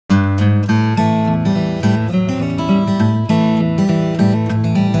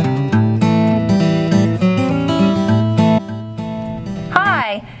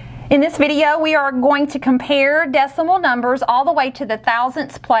this video, we are going to compare decimal numbers all the way to the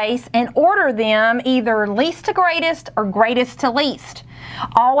thousandths place and order them either least to greatest or greatest to least.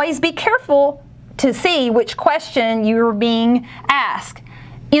 Always be careful to see which question you're being asked.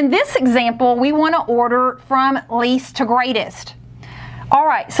 In this example, we want to order from least to greatest. All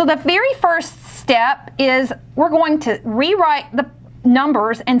right, so the very first step is we're going to rewrite the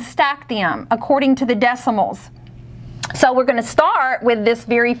numbers and stack them according to the decimals. So we're going to start with this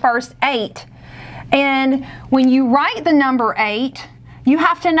very first 8. And when you write the number 8, you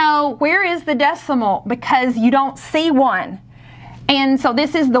have to know where is the decimal because you don't see one. And so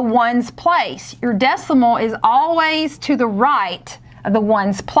this is the ones place. Your decimal is always to the right of the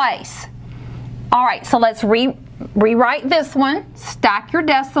ones place. All right, so let's rewrite this one. Stack your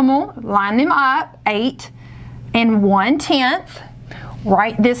decimal, line them up, 8 and 1/10.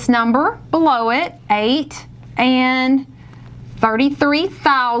 Write this number below it, 8 and 33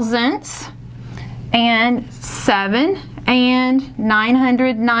 thousandths, and 7 and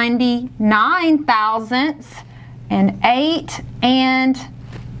 999 thousandths, and 8 and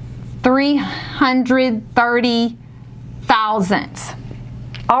 330 thousandths.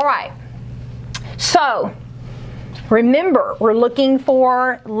 All right, so remember, we're looking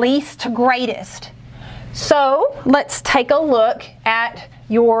for least to greatest. So let's take a look at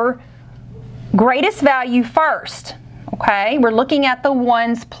your greatest value first. Okay, we're looking at the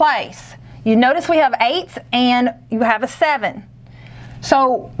ones place. You notice we have 8s and you have a 7.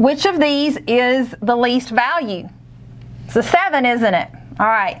 So which of these is the least value? It's a 7, isn't it? All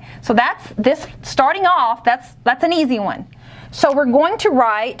right, so that's this starting off, that's an easy one. So we're going to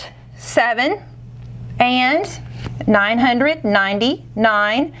write 7 and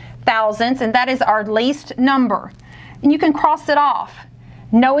 999 thousandths, and that is our least number. And you can cross it off,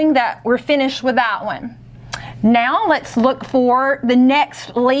 knowing that we're finished with that one. Now let's look for the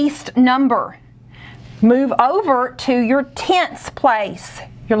next least number. Move over to your tenths place.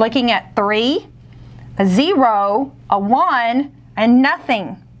 You're looking at 3, a 0, a 1, and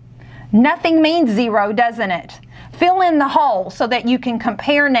nothing. Nothing means 0, doesn't it? Fill in the hole so that you can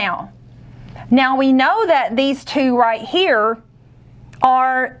compare now. Now we know that these two right here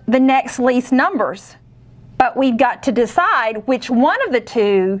are the next least numbers, but we've got to decide which one of the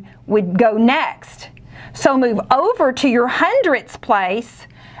two would go next. So move over to your hundredths place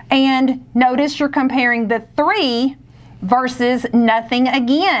and notice you're comparing the 3 versus nothing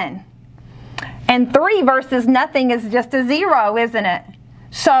again. And 3 versus nothing is just a 0, isn't it?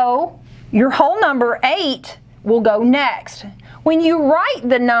 So your whole number 8 will go next. When you write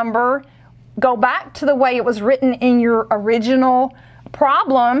the number, go back to the way it was written in your original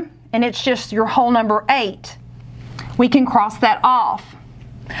problem, and it's just your whole number 8. We can cross that off.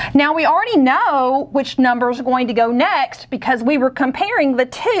 Now we already know which number is going to go next because we were comparing the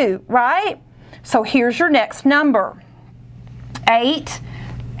two, right? So here's your next number, 8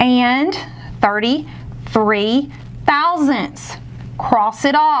 and 33 thousandths. Cross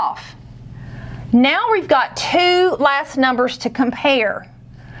it off. Now we've got two last numbers to compare.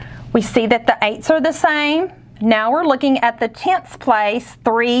 We see that the 8s are the same. Now we're looking at the tenths place,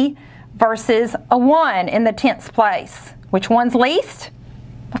 3 versus a 1 in the tenths place. Which one's least?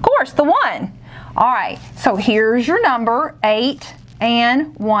 Of course, the 1. All right, so here's your number, 8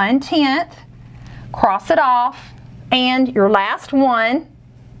 and 1/10. Cross it off, and your last one,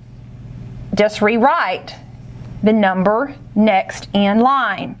 just rewrite the number next in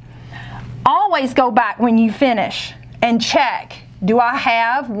line. Always go back when you finish and check. Do I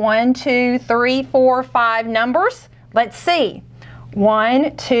have 1, 2, 3, 4, 5 numbers? Let's see.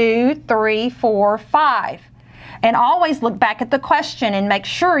 1, 2, 3, 4, 5. And always look back at the question and make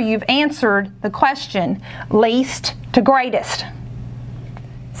sure you've answered the question, least to greatest.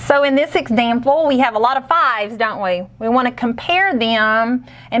 So in this example, we have a lot of 5s, don't we? We want to compare them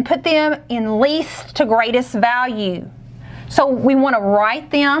and put them in least to greatest value. So we want to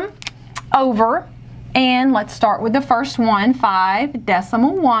write them over, and let's start with the first one, 5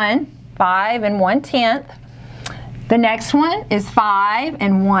 decimal 1, 5 and 1/10. The next one is 5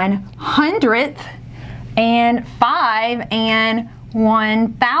 and 1/100th, and 5 and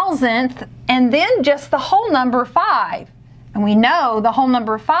 1,000th, and then just the whole number 5. And we know the whole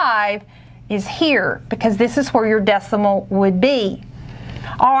number 5 is here because this is where your decimal would be.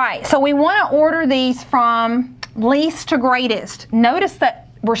 All right, so we want to order these from least to greatest. Notice that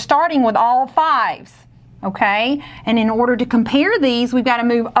we're starting with all 5s, okay? And in order to compare these, we've got to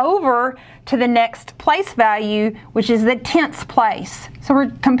move over to the next place value, which is the tenths place. So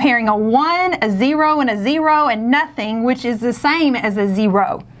we're comparing a 1, a 0, and a 0, and nothing, which is the same as a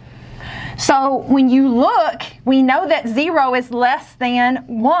 0. So when you look, we know that 0 is less than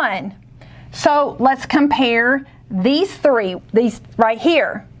 1. So let's compare these three, these right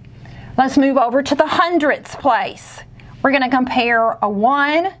here. Let's move over to the hundredths place. We're going to compare a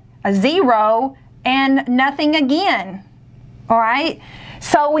 1, a 0, and nothing again. All right?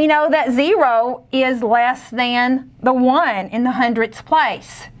 So we know that 0 is less than the 1 in the hundredths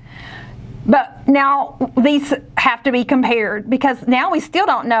place. But now these have to be compared because now we still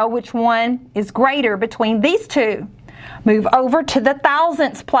don't know which one is greater between these two. Move over to the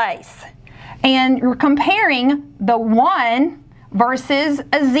thousandths place. And you're comparing the 1 versus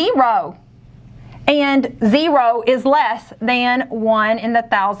a 0. And 0 is less than 1 in the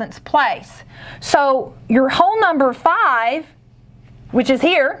thousandths place. So your whole number 5, which is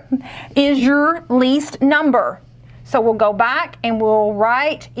here, is your least number. So we'll go back and we'll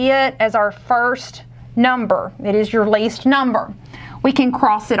write it as our first number. It is your least number. We can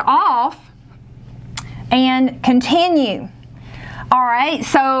cross it off and continue. All right,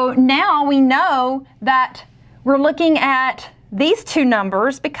 so now we know that we're looking at these two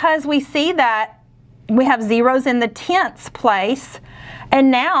numbers because we see that we have zeros in the tenths place, and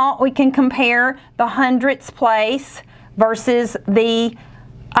now we can compare the hundredths place versus the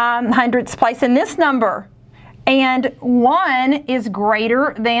hundredths place in this number. And 1 is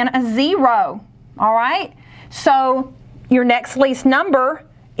greater than a 0. All right? So your next least number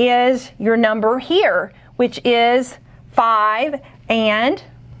is your number here, which is 5 and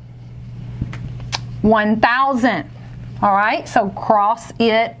 1,000. All right? So cross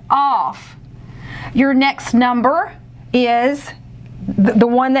it off. Your next number is the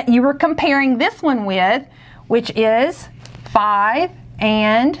one that you were comparing this one with, which is 5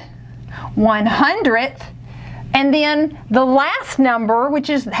 and 100th. And then the last number, which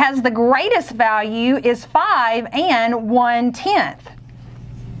has the greatest value, is 5 and 1/10.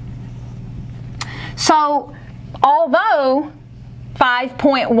 So although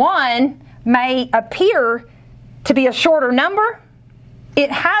 5.1 may appear to be a shorter number,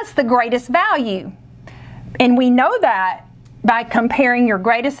 it has the greatest value. And we know that by comparing your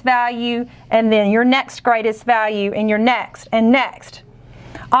greatest value and then your next greatest value and your next and next.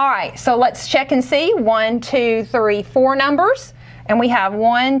 All right, so let's check and see 1, 2, 3, 4 numbers. And we have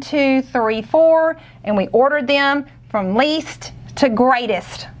 1, 2, 3, 4, and we ordered them from least to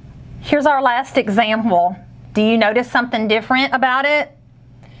greatest. Here's our last example. Do you notice something different about it?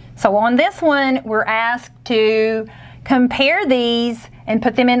 So on this one, we're asked to compare these and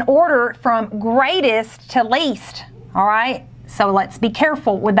put them in order from greatest to least. All right, so let's be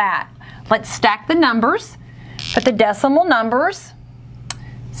careful with that. Let's stack the numbers, put the decimal numbers,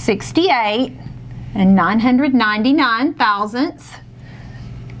 68 and 999 thousandths,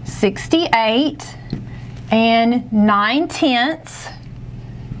 68 and 9/10ths,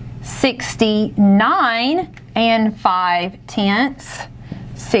 69 and 5/10ths,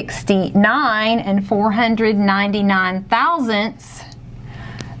 69 and 499 thousandths,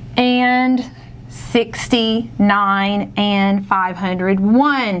 and 69 and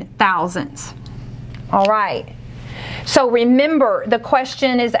 501 thousandths. All right. So remember, the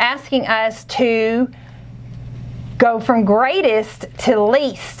question is asking us to go from greatest to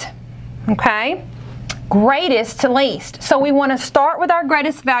least, okay? Greatest to least. So we want to start with our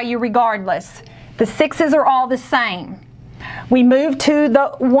greatest value regardless. The 6's are all the same. We move to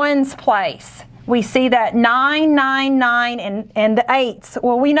the 1's place. We see that 9, 9, 9, and the 8's.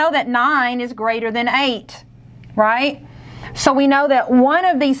 Well, we know that 9 is greater than 8, right? So we know that one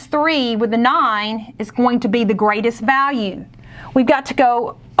of these three with the 9 is going to be the greatest value. We've got to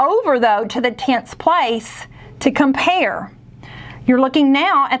go over, though, to the 10th place to compare. You're looking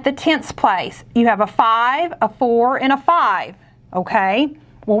now at the 10th place. You have a 5, a 4, and a 5. Okay?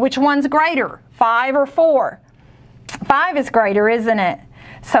 Well, which one's greater, 5 or 4? 5 is greater, isn't it?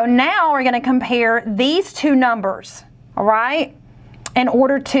 So now we're going to compare these two numbers, all right? In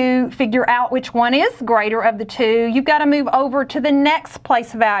order to figure out which one is greater of the two, you've got to move over to the next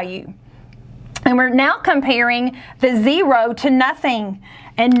place value. And we're now comparing the 0 to nothing.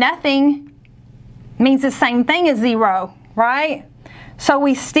 And nothing means the same thing as 0, right? So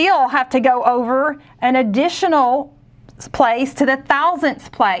we still have to go over an additional place to the thousandths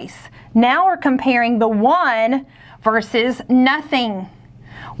place. Now we're comparing the 1 versus nothing.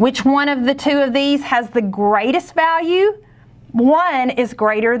 Which one of the two of these has the greatest value? 1 is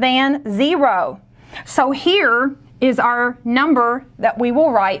greater than 0. So here is our number that we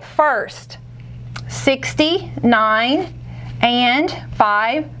will write first. 69 and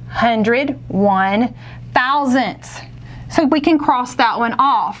 501 thousandths. So we can cross that one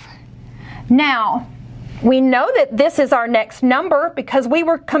off. Now, We know that this is our next number because we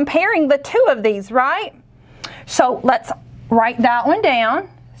were comparing the two of these, right? So let's write that one down.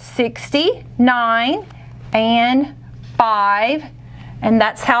 69 and 5, and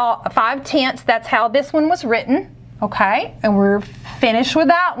that's how 5/10, that's how this one was written, okay? And we're finished with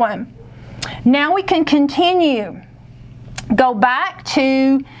that one. Now we can continue. Go back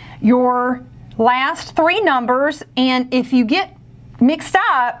to your last three numbers, and if you get mixed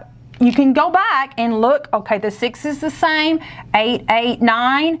up, you can go back and look, okay, the 6 is the same, 8, 8,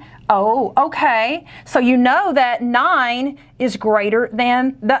 9. Oh, okay. So you know that 9 is greater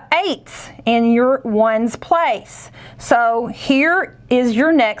than the 8s in your ones place. So here is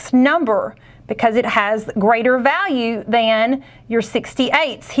your next number because it has greater value than your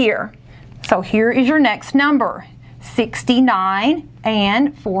 68s here. So here is your next number, 69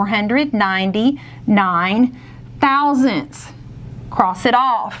 and 499 thousandths. Cross it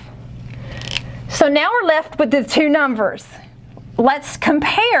off. So now we're left with the two numbers. Let's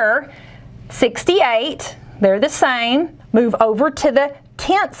compare 68, they're the same. Move over to the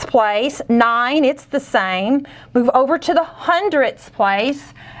tenths place, 9, it's the same. Move over to the hundredths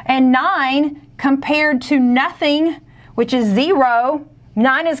place, and 9 compared to nothing, which is 0,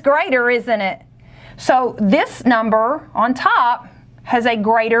 9 is greater, isn't it? So this number on top has a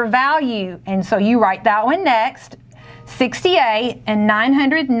greater value, and so you write that one next, 68 and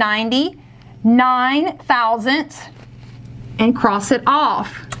 999 thousandths, and cross it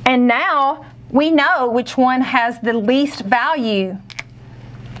off. And now we know which one has the least value.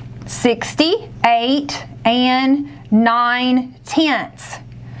 68 and 9/10.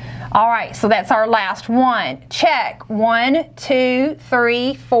 All right, so that's our last one. Check. 1, 2,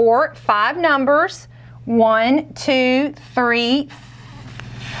 3, 4, 5 numbers. 1, 2, 3,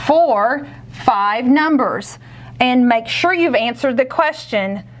 4, 5 numbers. And make sure you've answered the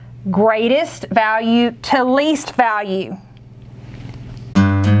question, greatest value to least value.